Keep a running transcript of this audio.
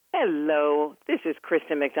Hello, this is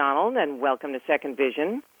Kristen McDonald, and welcome to Second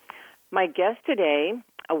Vision. My guest today,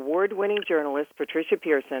 award-winning journalist Patricia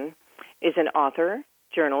Pearson, is an author,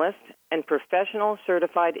 journalist, and professional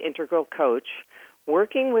certified integral coach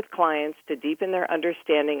working with clients to deepen their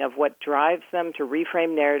understanding of what drives them to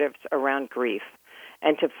reframe narratives around grief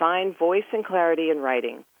and to find voice and clarity in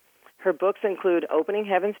writing. Her books include Opening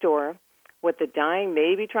Heaven's Door, What the Dying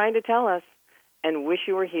May Be Trying to Tell Us, and Wish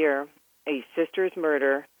You Were Here, A Sister's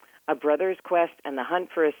Murder, A Brother's Quest, and The Hunt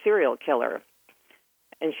for a Serial Killer.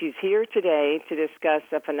 And she's here today to discuss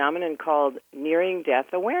a phenomenon called nearing death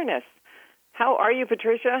awareness. How are you,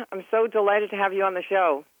 Patricia? I'm so delighted to have you on the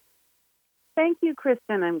show. Thank you,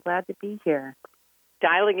 Kristen. I'm glad to be here.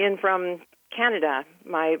 Dialing in from Canada,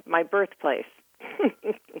 my birthplace.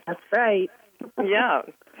 That's right. Yeah.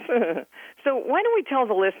 So why don't we tell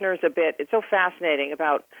the listeners a bit, it's so fascinating,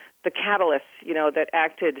 about the catalysts, that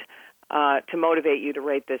acted to motivate you to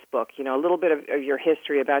write this book. A little bit of your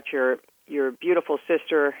history about your beautiful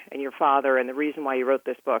sister and your father and the reason why you wrote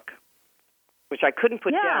this book, which I couldn't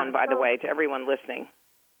put down, by the way, to everyone listening.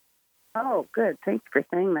 Oh, good. Thanks for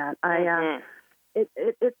saying that.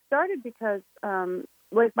 It started because,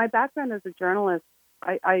 my background as a journalist,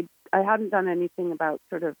 I hadn't done anything about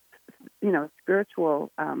sort of,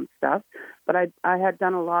 spiritual stuff, but I had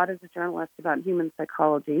done a lot as a journalist about human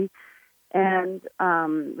psychology and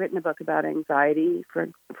written a book about anxiety, for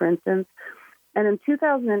instance. And in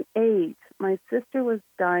 2008, my sister was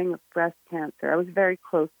dying of breast cancer. I was very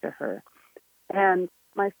close to her. And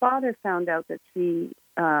my father found out that she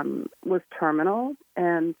was terminal,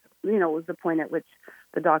 and, it was the point at which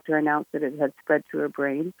the doctor announced that it had spread to her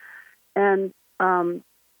brain. And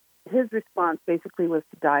his response basically was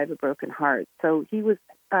to die of a broken heart. So he was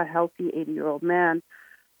a healthy 80-year-old man,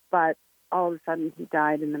 but all of a sudden he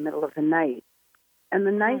died in the middle of the night. And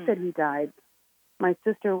the night that he died, my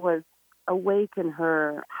sister was awake in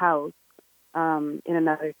her house in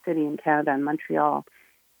another city in Canada, in Montreal.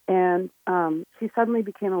 And she suddenly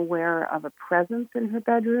became aware of a presence in her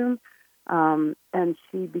bedroom, and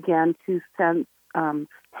she began to sense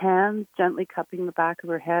hands gently cupping the back of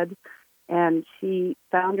her head. And she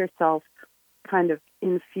found herself kind of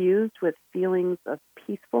infused with feelings of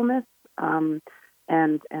peacefulness and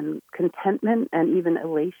contentment and even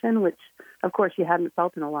elation, which, of course, she hadn't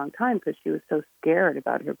felt in a long time because she was so scared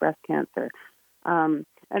about her breast cancer. And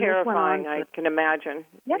terrifying, I can imagine.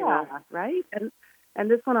 Yeah, right? And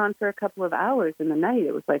this went on for a couple of hours in the night.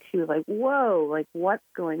 It was like she was like, whoa, like, what's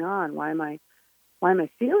going on? Why am I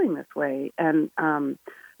feeling this way? And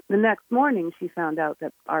the next morning, she found out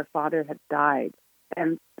that our father had died.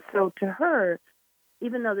 And so to her,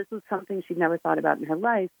 even though this was something she'd never thought about in her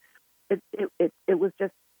life, it was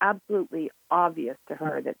just absolutely obvious to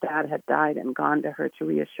her that Dad had died and gone to her to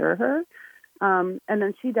reassure her. And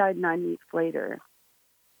then she died 9 weeks later.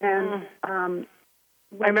 And I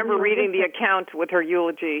remember reading the account with her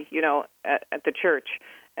eulogy, at the church,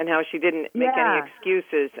 and how she didn't make any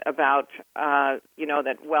excuses about,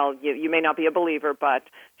 that, well, you may not be a believer, but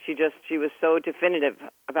she was so definitive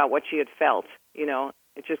about what she had felt,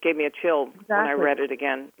 It just gave me a chill when I read it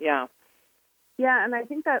again. Yeah. Yeah, and I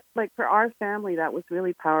think that, for our family, that was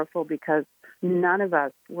really powerful because none of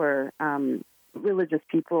us were religious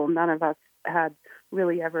people. None of us had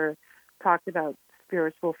really ever talked about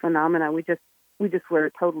spiritual phenomena. We just were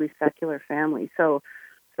a totally secular family. So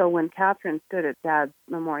when Catherine stood at Dad's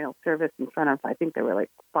memorial service in front of, I think there were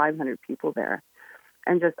 500 people there,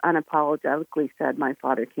 and just unapologetically said, "My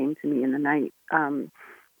father came to me in the night."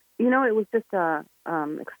 It was just a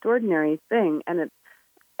extraordinary thing, and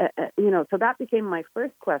so that became my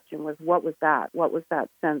first question: was what was that? What was that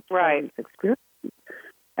sense of experience?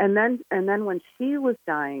 And then when she was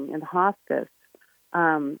dying in hospice,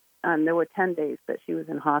 and there were 10 days that she was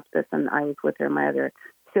in hospice, and I was with her, my other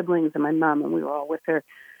siblings and my mom, and we were all with her.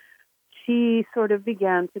 She sort of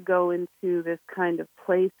began to go into this kind of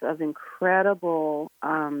place of incredible,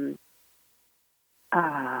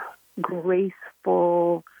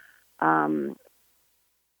 graceful,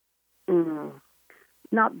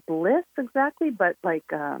 not bliss exactly, but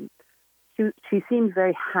she seemed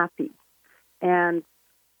very happy. And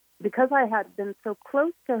because I had been so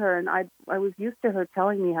close to her, and I was used to her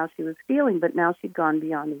telling me how she was feeling, but now she'd gone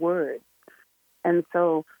beyond words. And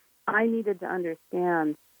so I needed to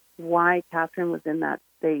understand why Catherine was in that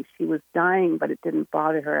state. She was dying, but it didn't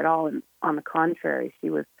bother her at all. And on the contrary, she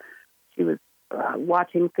was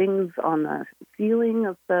watching things on the ceiling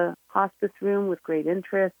of the hospice room with great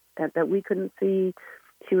interest that we couldn't see.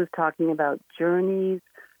 She was talking about journeys,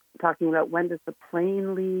 talking about when does the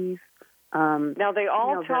plane leave. Now, they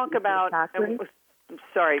all talk about,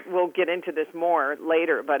 sorry, we'll get into this more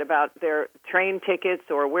later, but about their train tickets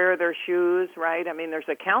or where are their shoes, right? I mean, there's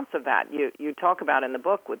accounts of that you talk about in the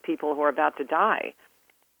book with people who are about to die.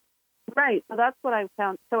 Right. So that's what I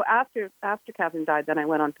found. So after Catherine died, then I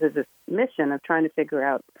went on to this mission of trying to figure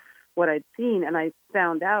out what I'd seen, and I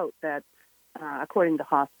found out that according to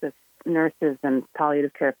hospice nurses and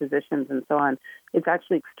palliative care physicians and so on, it's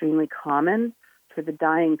actually extremely common for the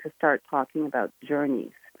dying to start talking about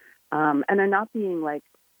journeys. And they're not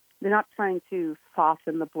trying to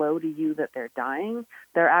soften the blow to you that they're dying.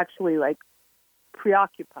 They're actually like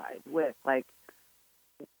preoccupied with like,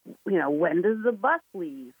 when does the bus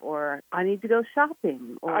leave? Or I need to go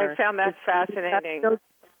shopping. Or I found that fascinating.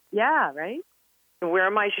 Yeah, right? Where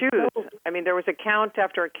are my shoes? I mean, there was account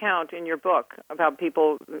after account in your book about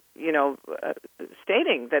people,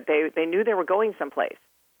 stating that they knew they were going someplace.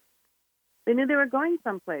 They knew they were going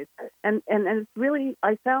someplace. And it's really,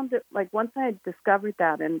 I found that, like, once I had discovered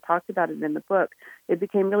that and talked about it in the book, it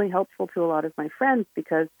became really helpful to a lot of my friends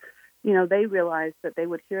because, they realized that they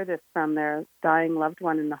would hear this from their dying loved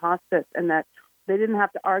one in the hospice and that they didn't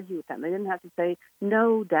have to argue with them. They didn't have to say,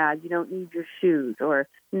 no, Dad, you don't need your shoes, or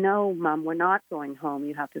no, Mom, we're not going home.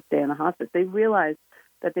 You have to stay in the hospice. They realized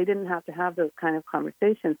that they didn't have to have those kind of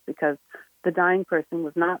conversations because the dying person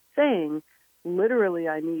was not saying, literally,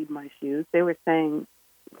 I need my shoes. They were saying,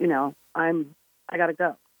 I got to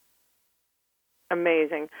go.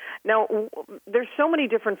 Amazing. Now, there's so many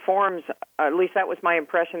different forms, at least that was my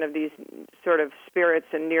impression of these sort of spirits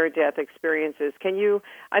and near-death experiences.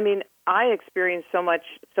 I experienced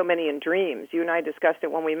so many in dreams. You and I discussed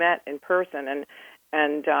it when we met in person,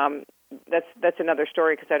 and that's another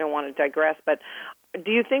story because I don't want to digress. But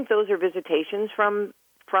do you think those are visitations from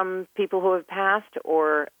people who have passed,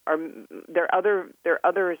 or are there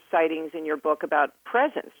other sightings in your book about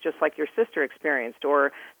presence, just like your sister experienced,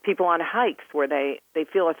 or people on hikes where they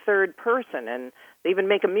feel a third person and they even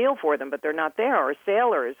make a meal for them, but they're not there, or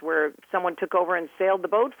sailors where someone took over and sailed the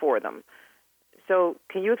boat for them? So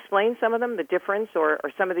can you explain some of them, the difference, or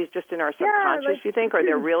some of these just in our subconscious, you think, or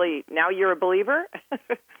they're really, now you're a believer?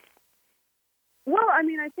 Well, I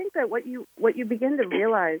think that what you begin to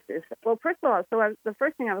realize is, well, first of all, the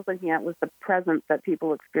first thing I was looking at was the presence that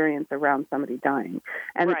people experience around somebody dying,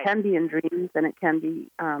 and right. It can be in dreams, and it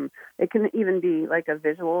can even be like a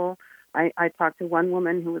visual. I talked to one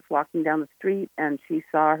woman who was walking down the street, and she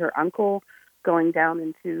saw her uncle going down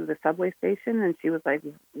into the subway station, and she was like,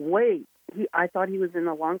 "Wait, I thought he was in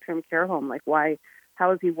a long-term care home. Like, why?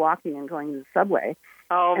 How is he walking and going to the subway?"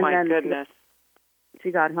 Oh, and my goodness.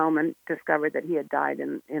 She got home and discovered that he had died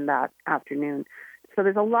in that afternoon. So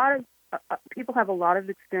there's a lot of people have a lot of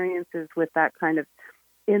experiences with that kind of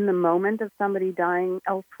in the moment of somebody dying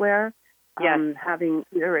elsewhere, yes. Having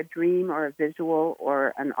either a dream or a visual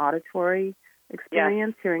or an auditory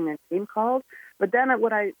experience, yes. Hearing their name called. But then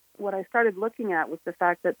what I started looking at was the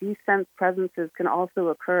fact that these sense presences can also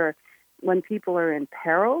occur when people are in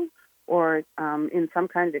peril or in some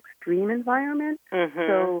kind of extreme environment. Mm-hmm.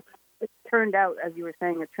 So it turned out, as you were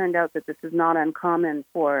saying, that this is not uncommon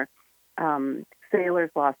for sailors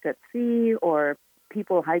lost at sea or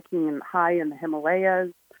people hiking high in the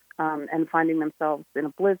Himalayas and finding themselves in a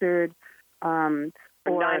blizzard. Or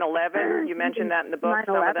 9/11, you mentioned that in the book. 9/11,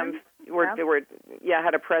 some of them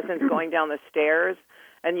had a presence going down the stairs.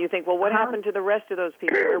 And you think, well, what happened to the rest of those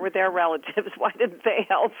people? Where were their relatives? Why didn't they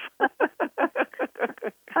help?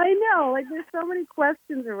 I know. Like, there's so many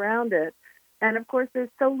questions around it. And, of course,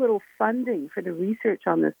 there's so little funding for the research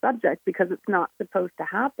on this subject because it's not supposed to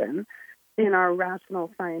happen in our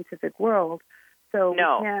rational scientific world. So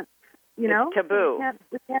no. we can't, it's taboo.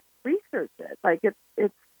 We can't research it. Like,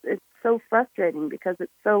 it's so frustrating because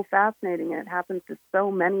it's so fascinating and it happens to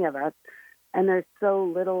so many of us, and there's so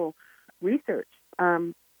little research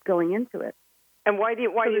going into it. And why do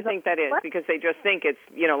you think that is? Because they just think it's,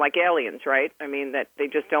 like aliens, right? I mean, that they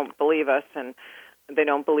just don't believe us and they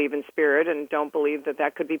don't believe in spirit and don't believe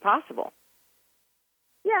that could be possible.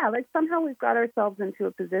 Yeah, like somehow we've got ourselves into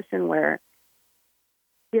a position where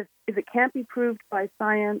if it can't be proved by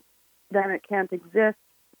science, then it can't exist.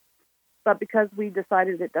 But because we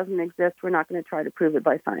decided it doesn't exist, we're not going to try to prove it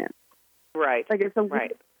by science. Right. Like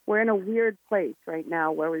we're in a weird place right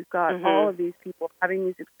now where we've got all of these people having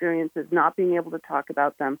these experiences, not being able to talk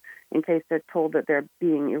about them in case they're told that they're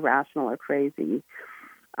being irrational or crazy.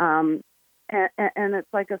 And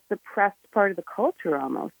it's like a suppressed part of the culture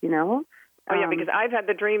almost, Oh, yeah, because I've had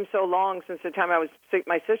the dream so long since the time I was sick.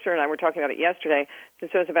 My sister and I were talking about it yesterday.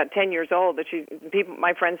 Since I was about 10 years old, that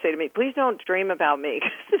my friends say to me, "Please don't dream about me,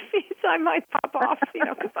 because I might pop off."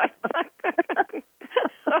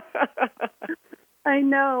 I I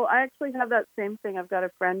know. I actually have that same thing. I've got a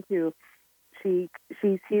friend who she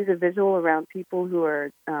sees a visual around people who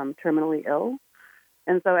are terminally ill.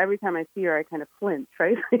 And so every time I see her, I kind of flinch,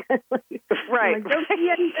 right? Right. I'm like, don't see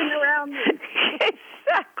anything around me.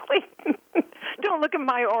 Exactly. Don't look at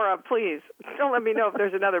my aura, please. Don't let me know if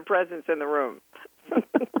there's another presence in the room.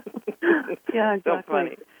 Yeah, exactly. So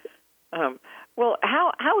funny. Well,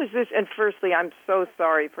 how is this? And firstly, I'm so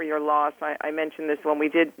sorry for your loss. I mentioned this when we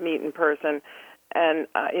did meet in person. And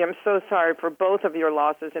I'm so sorry for both of your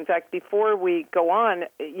losses. In fact, before we go on,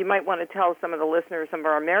 you might want to tell some of the listeners, some of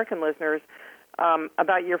our American listeners,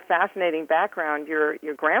 about your fascinating background. Your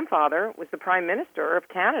grandfather was the Prime Minister of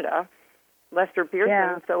Canada, Lester Pearson.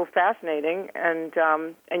 Yeah. So fascinating. And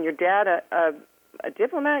your dad, a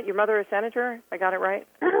diplomat. Your mother, a senator. I got it right?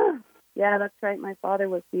 Yeah, that's right. My father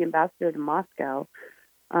was the ambassador to Moscow.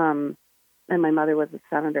 And my mother was a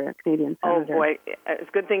senator, a Canadian senator. Oh, boy. It's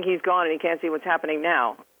a good thing he's gone and he can't see what's happening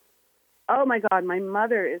now. Oh, my God. My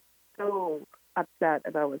mother is so upset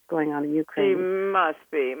about what's going on in Ukraine. She must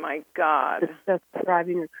be. My God. It's just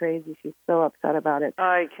driving her crazy. She's so upset about it.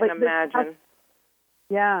 I can imagine.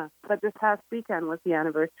 Yeah, but this past weekend was the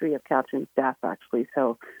anniversary of Catherine's death, actually.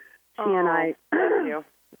 So she and I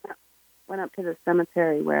went up to the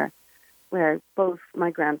cemetery where both my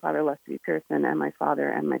grandfather, Lester B. Pearson, and my father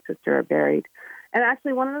and my sister are buried. And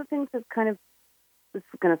actually, one of the things that's kind of, this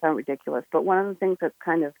is going to sound ridiculous, but one of the things that's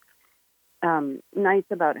kind of nice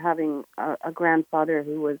about having a grandfather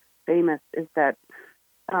who was famous is that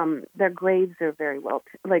their graves are very well,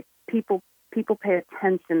 like people pay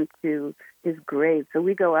attention to his grave. So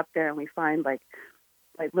we go up there and we find like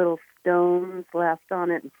little stones left on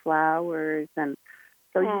it and flowers, and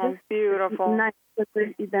so just beautiful. Nice, but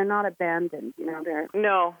they're not abandoned, you know. They're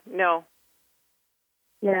no.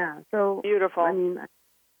 Yeah, so beautiful. I mean,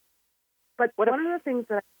 but one of the things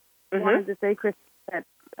that I wanted to say, Chris,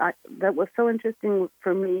 that was so interesting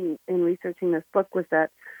for me in researching this book was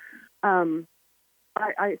that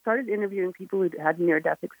I started interviewing people who had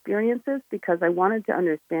near-death experiences because I wanted to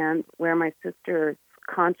understand where my sister's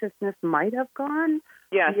consciousness might have gone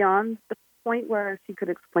beyond the point where she could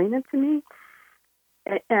explain it to me.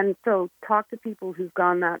 And so talk to people who've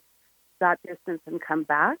gone that distance and come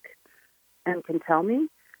back and can tell me.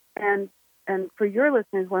 And for your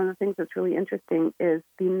listeners, one of the things that's really interesting is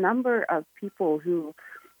the number of people who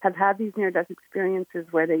have had these near-death experiences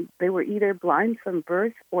where they were either blind from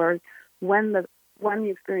birth or when the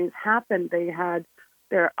experience happened, they had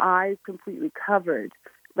their eyes completely covered,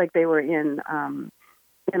 like they were in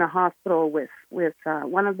a hospital with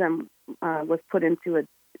one of them was put into a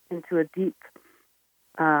deep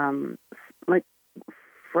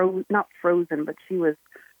not frozen, but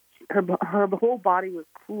her whole body was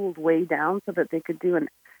cooled way down so that they could do an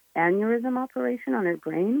aneurysm operation on her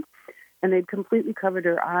brain, and they'd completely covered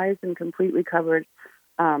her eyes and completely covered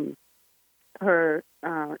her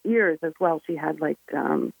ears as well. She had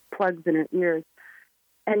plugs in her ears,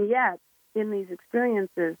 and yet in these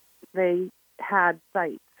experiences they had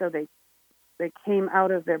sight, so they came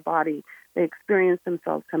out of their body. They experienced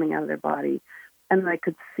themselves coming out of their body, and they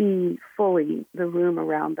could see fully the room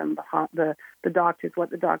around them, the doctors,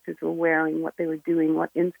 what the doctors were wearing, what they were doing,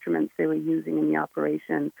 what instruments they were using in the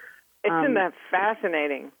operation. Isn't that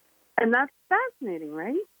fascinating? And that's fascinating,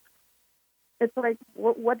 right? It's like,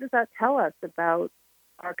 what does that tell us about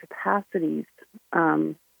our capacities,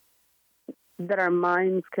 that our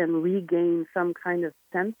minds can regain some kind of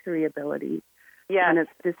sensory ability when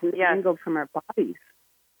it's disentangled from our bodies?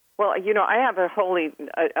 Well, I have a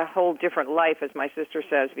whole different life, as my sister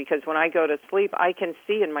says, because when I go to sleep, I can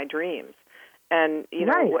see in my dreams. And,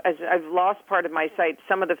 as I've lost part of my sight,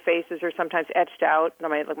 some of the faces are sometimes etched out.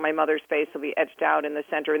 My mother's face will be etched out in the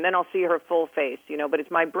center, and then I'll see her full face, but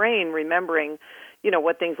it's my brain remembering,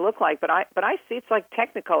 what things look like. But I see it's like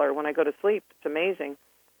Technicolor when I go to sleep. It's amazing.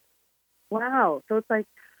 Wow. So it's like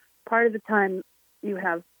part of the time you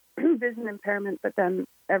have vision impairment, but then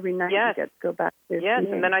every night you get to go back to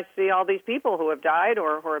seeing. And then I see all these people who have died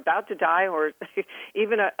or who are about to die, or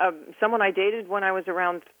even someone I dated when I was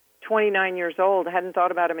around 29 years old. I hadn't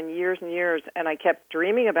thought about him in years and years, and I kept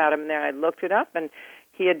dreaming about him. And then I looked it up, and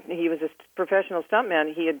he was a professional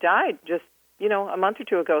stuntman. He had died just, a month or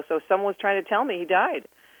two ago. So someone was trying to tell me he died.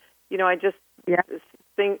 I just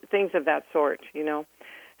things of that sort.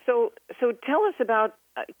 So tell us about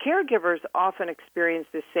caregivers often experience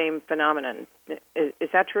the same phenomenon. Is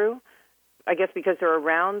that true? I guess because they're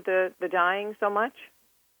around the dying so much?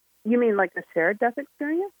 You mean like a shared death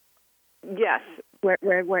experience? Yes.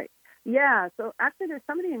 Where Yeah, so actually there's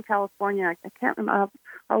somebody in California, I can't remember,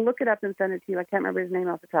 I'll look it up and send it to you. I can't remember his name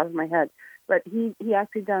off the top of my head. But he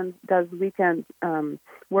actually does weekend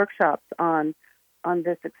workshops on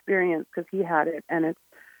this experience because he had it. And it's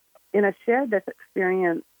in a shared death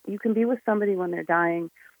experience, you can be with somebody when they're dying,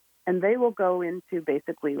 and they will go into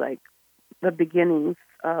basically like the beginnings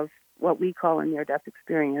of what we call a near-death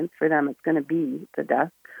experience. For them, it's going to be the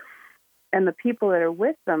death. And the people that are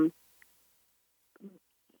with them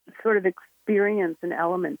sort of experience an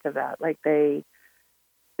element of that. Like they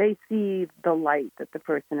see the light that the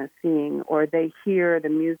person is seeing, or they hear the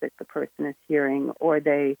music the person is hearing, or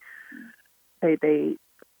they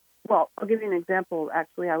well, I'll give you an example.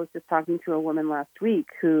 Actually, I was just talking to a woman last week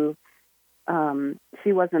who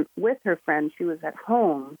she wasn't with her friend. She was at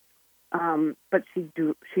home, but she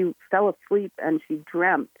fell asleep and she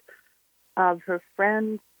dreamt of her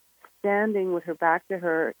friend standing with her back to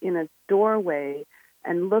her in a doorway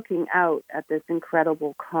and looking out at this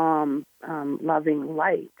incredible, calm, loving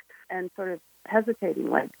light, and sort of hesitating,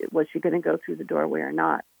 like, was she going to go through the doorway or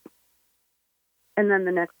not? And then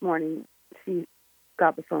the next morning, she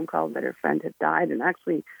got the phone call that her friend had died. And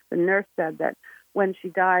actually, the nurse said that when she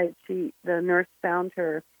died, the nurse found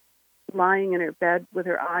her lying in her bed with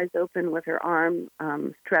her eyes open, with her arm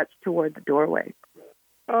stretched toward the doorway.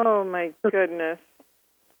 Oh, my goodness.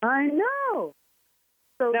 I know.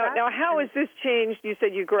 So now, how has this changed? You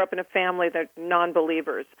said you grew up in a family that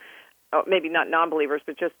non-believers, maybe not non-believers,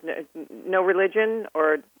 but just no religion,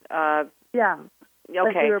 or yeah. Okay,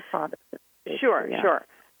 like we were Protestant. Sure, yeah. Sure.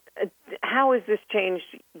 How has this changed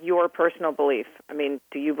your personal belief? I mean,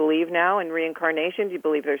 do you believe now in reincarnation? Do you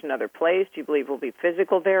believe there's another place? Do you believe we'll be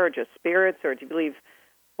physical there, or just spirits, or do you believe?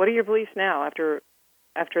 What are your beliefs now after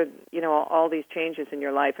all these changes in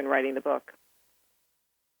your life and writing the book?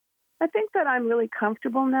 I think that I'm really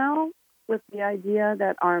comfortable now with the idea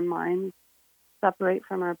that our minds separate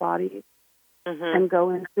from our bodies and go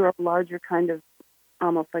into a larger kind of,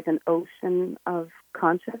 almost like an ocean of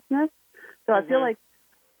consciousness. So I feel like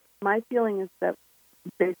my feeling is that,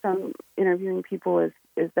 based on interviewing people,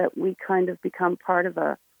 is that we kind of become part of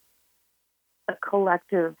a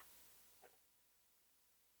collective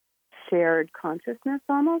shared consciousness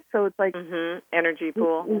almost. So it's like energy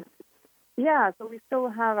pool. Yeah, so we still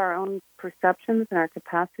have our own perceptions and our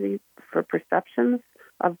capacity for perceptions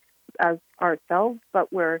as ourselves,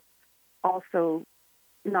 but we're also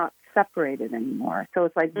not separated anymore. So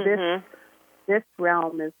it's like this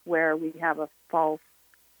realm is where we have a false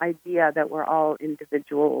idea that we're all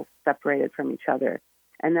individuals separated from each other.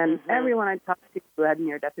 And then everyone I talked to who had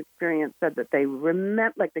near-death experience said that they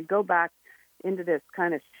remember, like they go back into this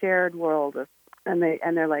kind of shared world of, and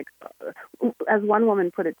they're like, as one woman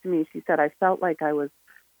put it to me, she said, I felt like I'd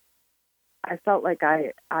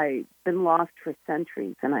been lost for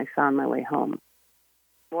centuries and I found my way home.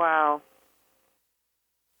 Wow.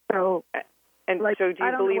 So, so do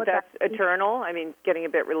you believe that's eternal? I mean, getting a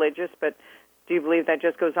bit religious, but do you believe that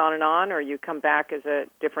just goes on, or you come back as a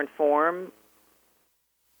different form?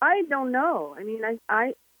 I don't know. I mean,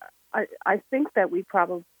 I think that we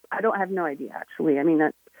probably, I have no idea, actually. I mean,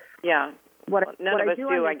 that's... Yeah. None of us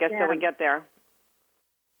do, I guess, till we get there.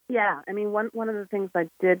 Yeah. I mean, one of the things I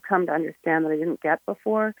did come to understand that I didn't get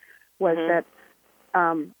before was that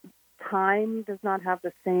time does not have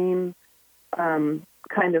the same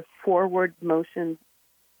kind of forward motion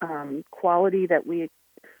quality that we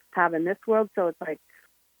have in this world. So it's like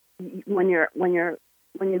when you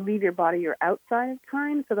leave your body, you're outside of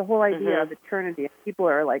time. So the whole idea of eternity, people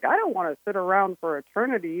are like, I don't want to sit around for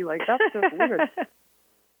eternity. Like, that's just weird.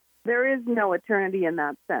 There is no eternity in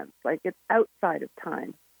that sense. Like, it's outside of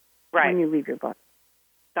time when you leave your body.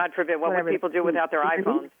 God forbid. What would people do without their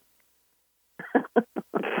iPhones?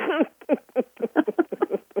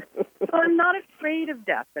 So I'm not afraid of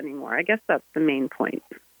death anymore. I guess that's the main point.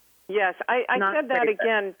 Yes, I said that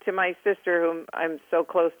again to my sister, whom I'm so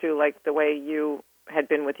close to, like the way you had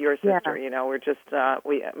been with your sister. Yeah. You know, we're just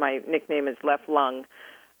my nickname is Left Lung.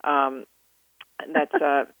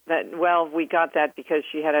 We got that because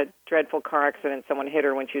she had a dreadful car accident. Someone hit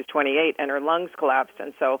her when she was 28, and her lungs collapsed,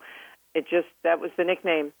 and so that was the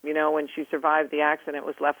nickname. You know, when she survived the accident, it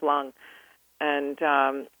was Left Lung, and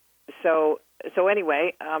so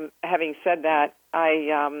anyway, having said that,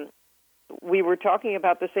 we were talking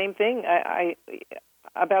about the same thing.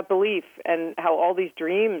 About belief and how all these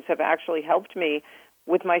dreams have actually helped me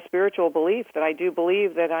with my spiritual belief that I do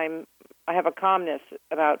believe that I have a calmness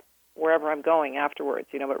about wherever I'm going afterwards,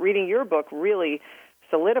 you know. But reading your book really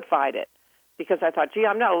solidified it, because I thought, gee,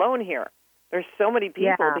 I'm not alone here. There's so many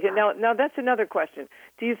people. Yeah. Now, that's another question.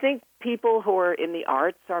 Do you think people who are in the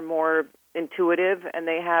arts are more intuitive and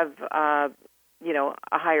they have, a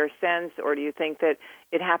higher sense, or do you think that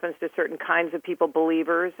it happens to certain kinds of people,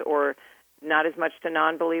 believers, or not as much to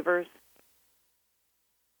non-believers?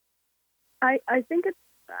 I think it's.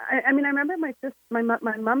 I mean, I remember my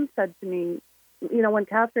mom said to me, when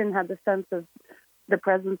Catherine had the sense of the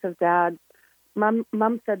presence of Dad, Mom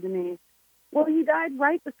said to me, "Well, he died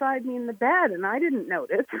right beside me in the bed, and I didn't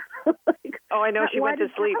notice." I know. She went to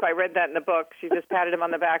sleep. I read that in the book. She just patted him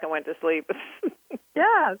on the back and went to sleep.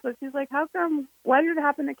 Yeah. So she's like, "How come? Why did it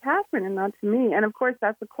happen to Catherine and not to me?" And of course,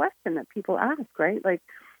 that's a question that people ask, right? Like,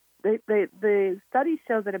 the studies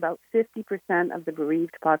show that about 50% of the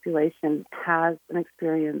bereaved population has an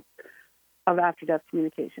experience of after-death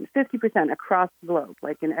communication. 50% across the globe,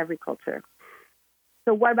 like in every culture.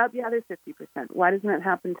 So what about the other 50%? Why doesn't it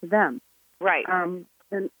happen to them? Right.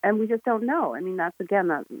 And we just don't know. I mean, that's again,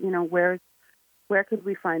 where could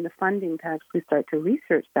we find the funding to actually start to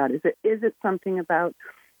research that? Is it something about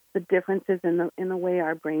the differences in the way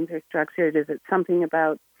our brains are structured? Is it something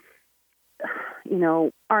about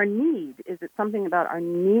our need? Is it something about our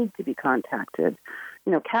need to be contacted?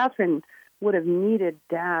 Catherine would have needed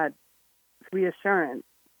Dad's reassurance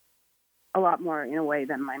a lot more in a way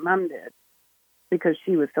than my mom did, because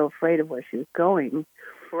she was so afraid of where she was going.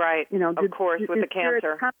 Right. Of course, with the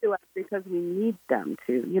cancer. Come to us because we need them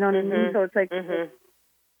to. You know what I mean? So it's like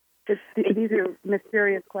these are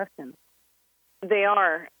mysterious questions. They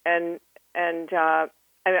are, and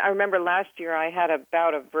I remember last year I had a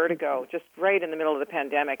bout of vertigo just right in the middle of the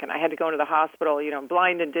pandemic, and I had to go into the hospital.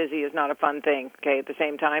 Blind and dizzy is not a fun thing, okay, at the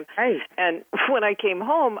same time. Right. And when I came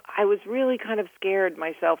home, I was really kind of scared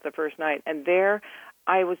myself the first night. And there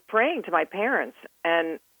I was praying to my parents,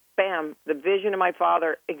 and bam, the vision of my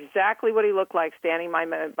father, exactly what he looked like standing by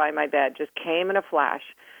my bed, just came in a flash.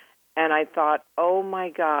 And I thought, oh, my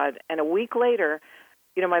God. And a week later,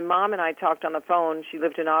 my mom and I talked on the phone. She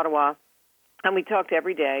lived in Ottawa. And we talked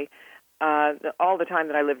every day, all the time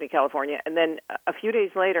that I lived in California. And then a few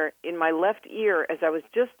days later, in my left ear, as I was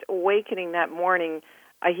just awakening that morning,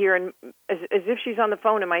 I hear, as if she's on the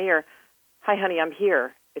phone in my ear, "Hi, honey, I'm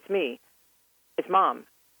here. It's me. It's Mom."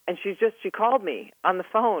 And she called me on the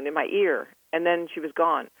phone in my ear, and then she was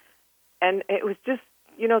gone. And it was just,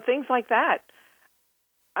 things like that.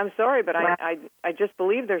 I'm sorry, but I just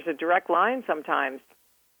believe there's a direct line sometimes.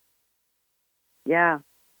 Yeah.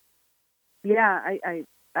 Yeah, I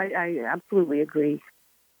absolutely agree.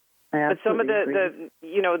 But some of the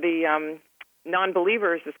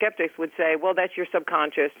non-believers, the skeptics, would say, well, that's your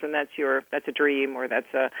subconscious, and that's a dream, or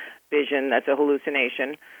that's a vision, that's a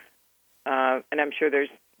hallucination. And I'm sure there's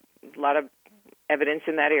a lot of evidence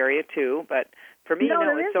in that area too. But for me,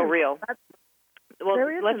 it's so real.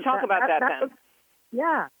 Let's talk about that then.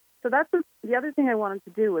 Yeah. So that's the other thing I wanted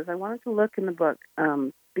to do was I wanted to look in the book.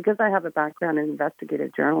 Because I have a background in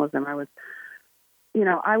investigative journalism, I was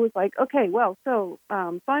like, okay, well, so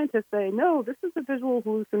scientists say, no, this is a visual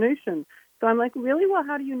hallucination. So I'm like, really? Well,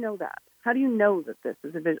 how do you know that? How do you know that this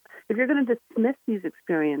is a visual? If you're going to dismiss these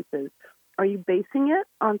experiences, are you basing it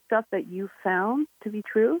on stuff that you found to be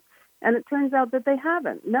true? And it turns out that they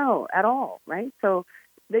haven't. No, at all, right? So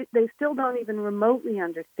they still don't even remotely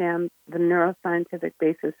understand the neuroscientific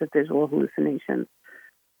basis of visual hallucinations.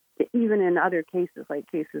 Even in other cases, like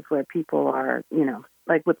cases where people are,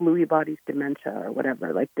 like with Lewy bodies dementia or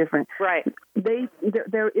whatever, like different. Right.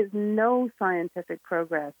 There is no scientific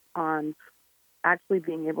progress on actually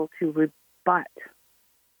being able to rebut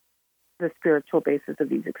the spiritual basis of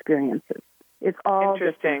these experiences. It's all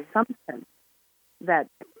just an assumption that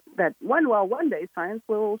one day science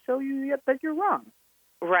will show you that you're wrong.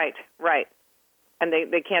 Right. And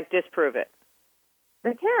they can't disprove it.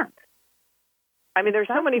 They can't. I mean, there's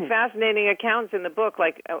so many fascinating accounts in the book,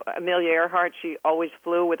 like Amelia Earhart. She always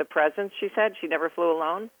flew with a presence, she said. She never flew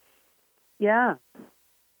alone. Yeah.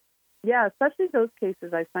 Yeah, especially those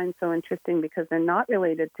cases I find so interesting because they're not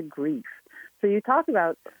related to grief. So you talk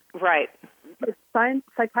about... Right.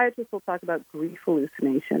 Psychiatrists will talk about grief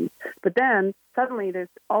hallucinations, but then suddenly there's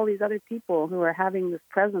all these other people who are having this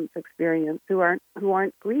presence experience who aren't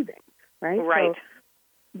grieving, right? Right.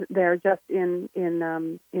 So they're just in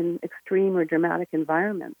extreme or dramatic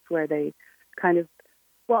environments where they kind of,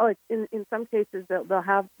 in some cases they'll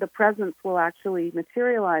have the presence will actually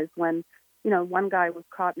materialize when, one guy was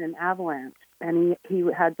caught in an avalanche and he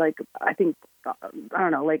had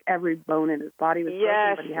every bone in his body was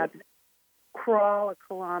broken, but he had to crawl a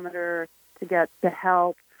kilometer to get to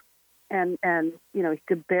help, and he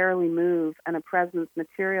could barely move, and a presence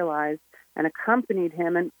materialized and accompanied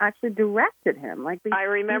him and actually directed him. Like I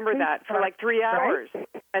remember that for like 3 hours, right?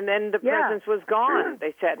 And then the presence was gone.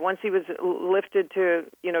 They said once he was lifted to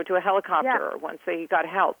to a helicopter, or once he got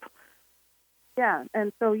help. Yeah,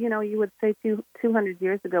 and so you would say 200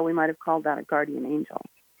 years ago we might have called that a guardian angel.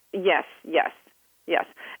 Yes,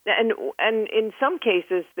 and in some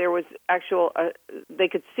cases there was actual. They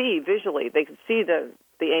could see visually. They could see the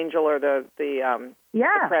angel or the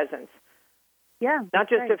presence. Yeah, not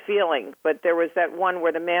just a feeling, but there was that one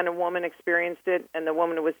where the man and woman experienced it, and the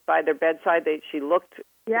woman was by their bedside. She looked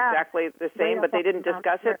exactly the same, but they didn't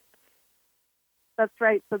discuss it. That's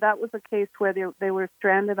right. So that was a case where they were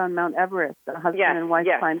stranded on Mount Everest, a husband and wife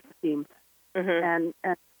climbing team, and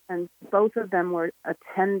both of them were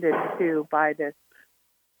attended to by this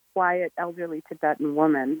quiet elderly Tibetan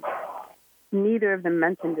woman. Neither of them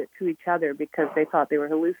mentioned it to each other because they thought they were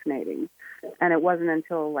hallucinating, and it wasn't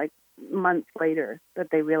until like months later that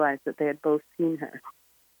they realized that they had both seen her.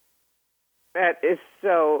 That is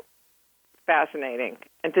so fascinating.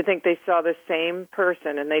 And to think they saw the same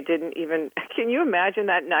person and they didn't even... Can you imagine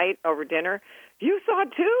that night over dinner? You saw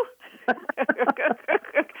it too?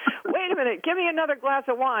 Wait a minute. Give me another glass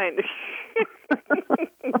of wine.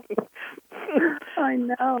 I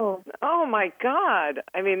know. Oh, my God.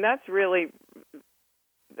 I mean, that's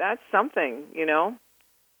something,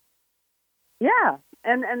 Yeah.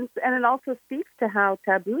 And it also speaks to how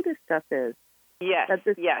taboo this stuff is. Yes,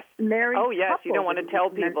 yes. Oh, yes, you don't want to tell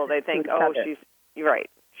people. They think, you're right.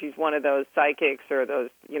 She's one of those psychics or those,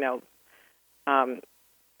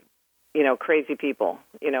 crazy people,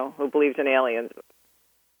 who believes in aliens.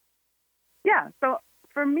 Yeah, so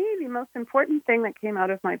for me, the most important thing that came out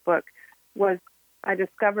of my book was I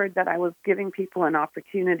discovered that I was giving people an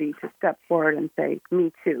opportunity to step forward and say,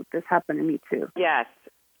 me too. This happened to me too. Yes.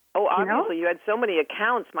 Oh, obviously, you had so many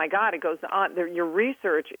accounts. My God, it goes on. Your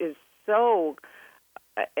research is so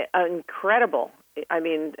incredible. I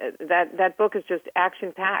mean, that book is just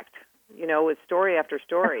action-packed, with story after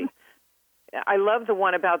story. I love the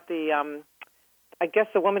one about I guess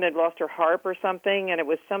the woman had lost her harp or something, and it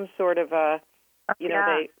was some sort of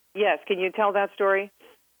yes, can you tell that story?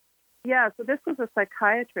 Yeah, so this was a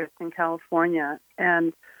psychiatrist in California,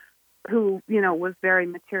 and who, was very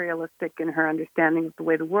materialistic in her understanding of the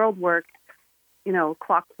way the world worked,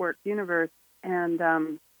 clockwork universe. And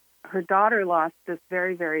her daughter lost this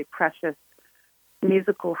very, very precious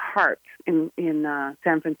musical harp in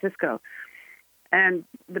San Francisco. And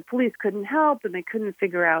the police couldn't help, and they couldn't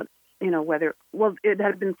figure out, whether, it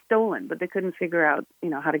had been stolen, but they couldn't figure out,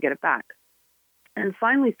 how to get it back. And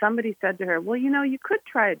finally somebody said to her, well, you could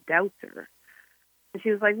try a dowser. And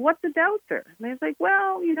she was like, what's a dowser? And they was like,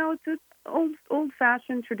 well, it's an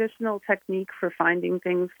old-fashioned traditional technique for finding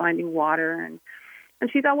things, finding water. And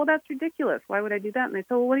she thought, well, that's ridiculous. Why would I do that? And they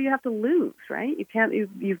said, well, what do you have to lose, right?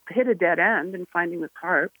 You've hit a dead end in finding this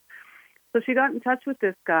harp. So she got in touch with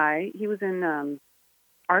this guy. He was in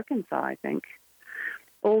Arkansas, I think.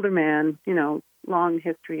 Older man, long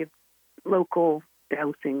history of local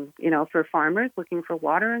dowsing, for farmers looking for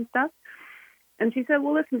water and stuff. And she said,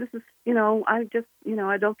 well, listen, this is, I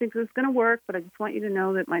don't think this is going to work, but I just want you to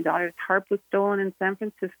know that my daughter's harp was stolen in San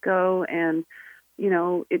Francisco, and,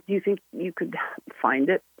 do you think you could find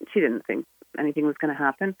it? She didn't think anything was going to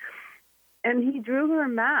happen. And he drew her a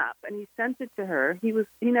map, and he sent it to her. He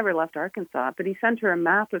never left Arkansas, but he sent her a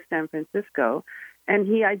map of San Francisco, and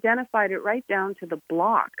he identified it right down to the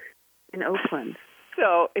block in Oakland.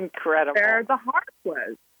 So incredible. Where the harp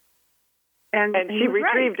was. And she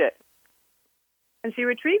retrieved it. And she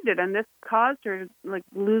retrieved it, and this caused her to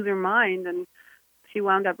lose her mind, and she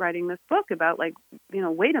wound up writing this book about wait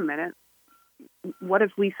a minute, what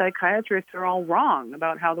if we psychiatrists are all wrong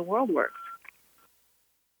about how the world works?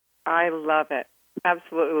 I love it.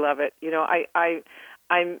 Absolutely love it.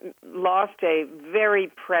 I lost a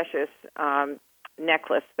very precious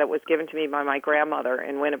necklace that was given to me by my grandmother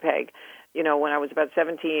in Winnipeg, when I was about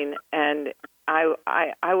 17, and I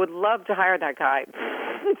would love to hire that guy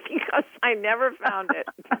because I never found it.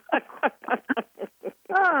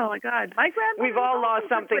 Oh my God, my grandmother. We've all lost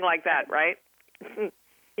something like that, right?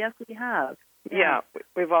 Yes, we have. Yeah,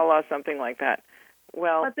 we've all lost something like that.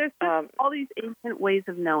 Well, but there's just all these ancient ways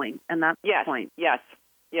of knowing, and that's the point. Yes.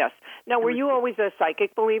 Now, were you always a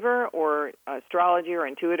psychic believer, or astrology, or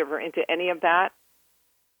intuitive, or into any of that?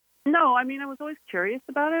 No, I was always curious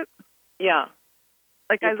about it. Yeah.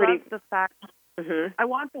 I love the fact I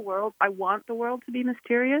want the world to be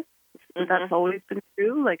mysterious. Mm-hmm. That's always been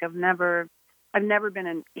true. I've never been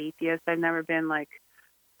an atheist. I've never been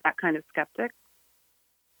that kind of skeptic.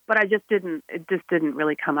 But it just didn't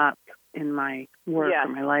really come up in my work or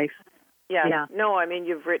my life. Yes. Yeah. No, I mean,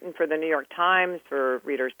 you've written for the New York Times, for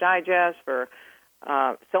Reader's Digest, for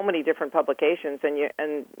so many different publications,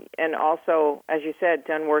 and also, as you said,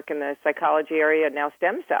 done work in the psychology area, now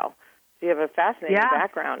stem cell. So you have a fascinating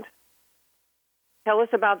background. Tell us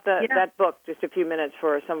about that book, just a few minutes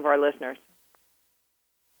for some of our listeners.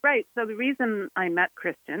 Right. So the reason I met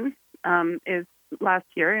Kristen is last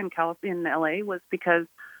year in LA was because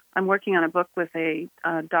I'm working on a book with a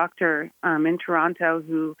doctor in Toronto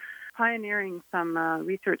who pioneering some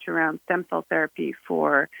research around stem cell therapy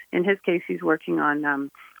for, in his case, he's working on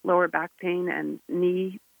lower back pain and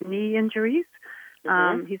knee injuries.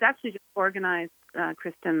 Mm-hmm. He's actually just organized,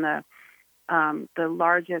 Kristen, the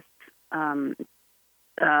largest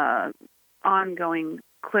ongoing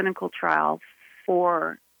clinical trial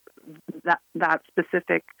for that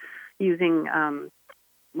specific using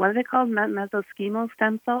what are they called, mesenchymal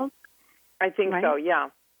stem cells? I think right? so. Yeah.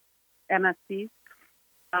 MSCs.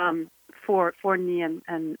 For knee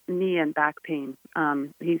and back pain.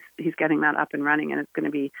 He's getting that up and running, and it's going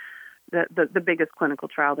to be the biggest clinical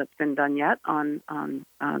trial that's been done yet on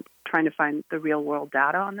trying to find the real world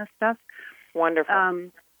data on this stuff. Wonderful.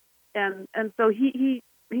 And so he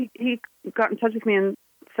got in touch with me and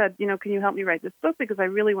said, can you help me write this book, because I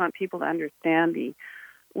really want people to understand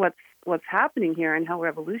what's happening here and how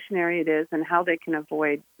revolutionary it is, and how they can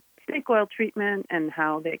avoid snake oil treatment, and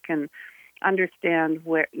how they can understand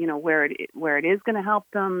where it is going to help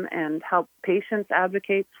them, and help patients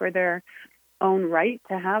advocate for their own right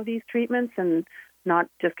to have these treatments and not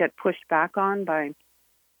just get pushed back on by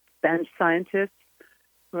bench scientists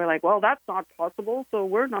who are like, well, that's not possible, so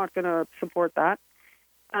we're not going to support that.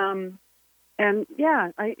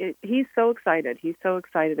 He's so excited. He's so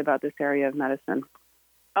excited about this area of medicine.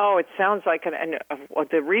 Oh, it sounds like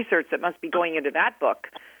the research that must be going into that book.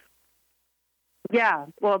 Yeah,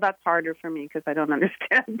 well, that's harder for me because I don't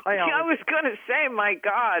understand biology. I was going to say, my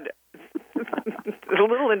God, it's a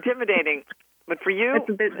little intimidating. But for you, it's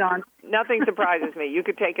a bit daunting. Nothing surprises me. You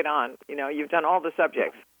could take it on. You've done all the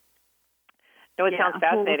subjects. No, it sounds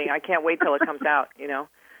fascinating. I can't wait till it comes out.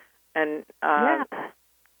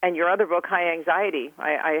 And your other book, High Anxiety,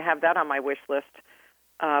 I have that on my wish list.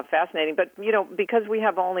 Fascinating. But, because we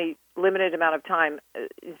have only limited amount of time,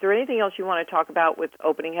 is there anything else you want to talk about with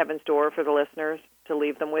Opening Heaven's Door for the listeners to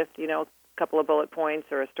leave them with, a couple of bullet points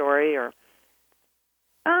or a story or?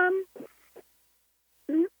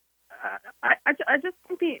 I just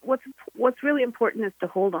think what's really important is to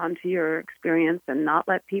hold on to your experience and not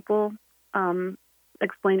let people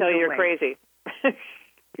explain it away. Tell you you're crazy.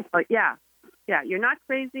 But yeah, you're not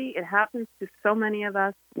crazy. It happens to so many of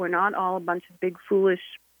us. We're not all a bunch of big foolish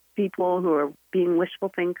people who are being wishful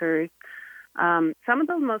thinkers. Some of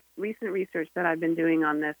the most recent research that I've been doing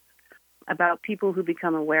on this about people who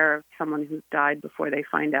become aware of someone who's died before they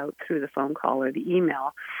find out through the phone call or the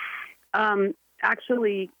email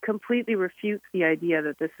actually completely refutes the idea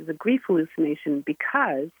that this is a grief hallucination,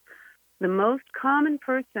 because the most common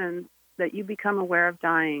person that you become aware of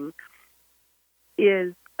dying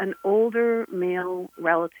is an older male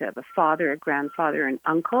relative, a father, a grandfather, an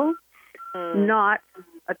uncle, not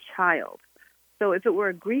a child. So if it were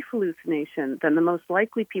a grief hallucination, then the most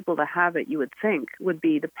likely people to have it, you would think, would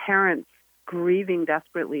be the parents grieving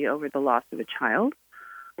desperately over the loss of a child.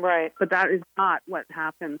 Right. But that is not what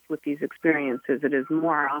happens with these experiences. It is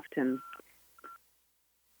more often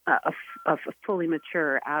a fully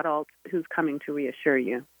mature adult who's coming to reassure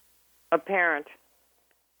you. A parent.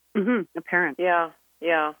 Mm-hmm. A parent. Yeah.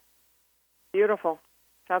 Beautiful.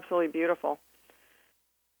 It's absolutely beautiful.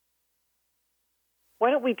 Why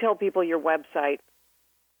don't we tell people your website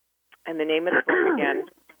and the name of the book again?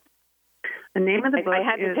 The name of the book I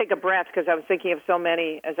had to take a breath because I was thinking of so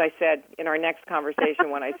many, as I said, in our next conversation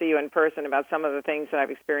when I see you in person, about some of the things that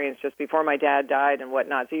I've experienced just before my dad died and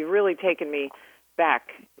whatnot. So you've really taken me back,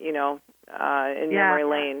 in memory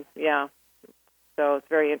lane. Yeah. So it's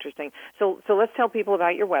very interesting. So let's tell people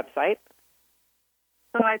about your website.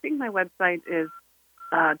 So I think my website is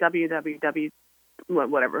www,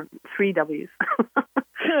 whatever, 3 W's.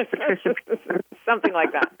 Something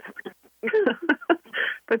like that.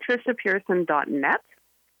 PatriciaPearson.net.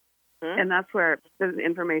 And that's where the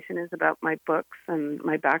information is about my books and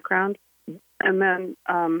my background. And then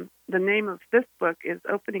the name of this book is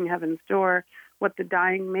Opening Heaven's Door, What the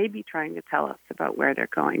Dying May Be Trying to Tell Us About Where They're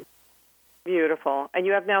Going. Beautiful. And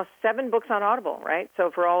you have now 7 books on Audible, right? So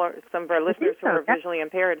for some of our listeners who are visually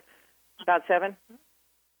impaired, about 7?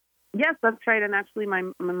 Yes, that's right. And actually my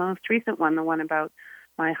most recent one, the one about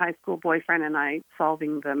my high school boyfriend and I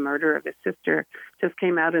solving the murder of his sister, just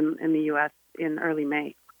came out in the U.S. in early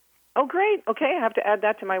May. Oh, great. Okay, I have to add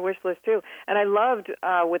that to my wish list, too. And I loved,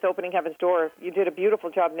 with Opening Heaven's Door, you did a beautiful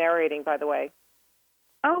job narrating, by the way.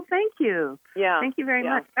 Oh, thank you. Yeah. Thank you very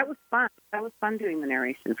much. That was fun. That was fun doing the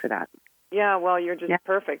narration for that. Yeah, well, you're just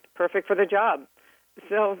perfect for the job.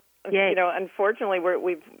 So, Yay. Unfortunately,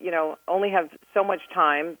 we've only have so much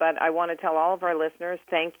time, but I want to tell all of our listeners,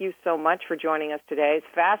 thank you so much for joining us today. It's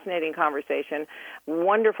a fascinating conversation.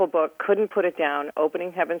 Wonderful book. Couldn't put it down.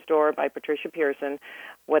 Opening Heaven's Door by Patricia Pearson.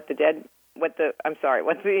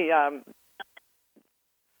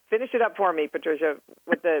 Finish it up for me, Patricia.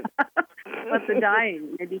 What the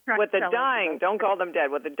dying? Maybe what the dying? Don't call them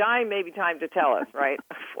dead. What the dying may be time to tell us, right?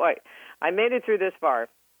 Boy, I made it through this far.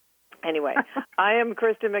 Anyway, I am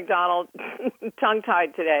Kristen McDonald,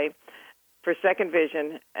 tongue-tied today for Second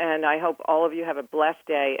Vision, and I hope all of you have a blessed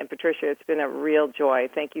day. And Patricia, it's been a real joy.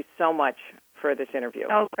 Thank you so much for this interview.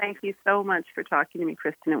 Oh, thank you so much for talking to me,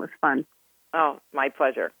 Kristen. It was fun. Oh, my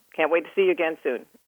pleasure. Can't wait to see you again soon.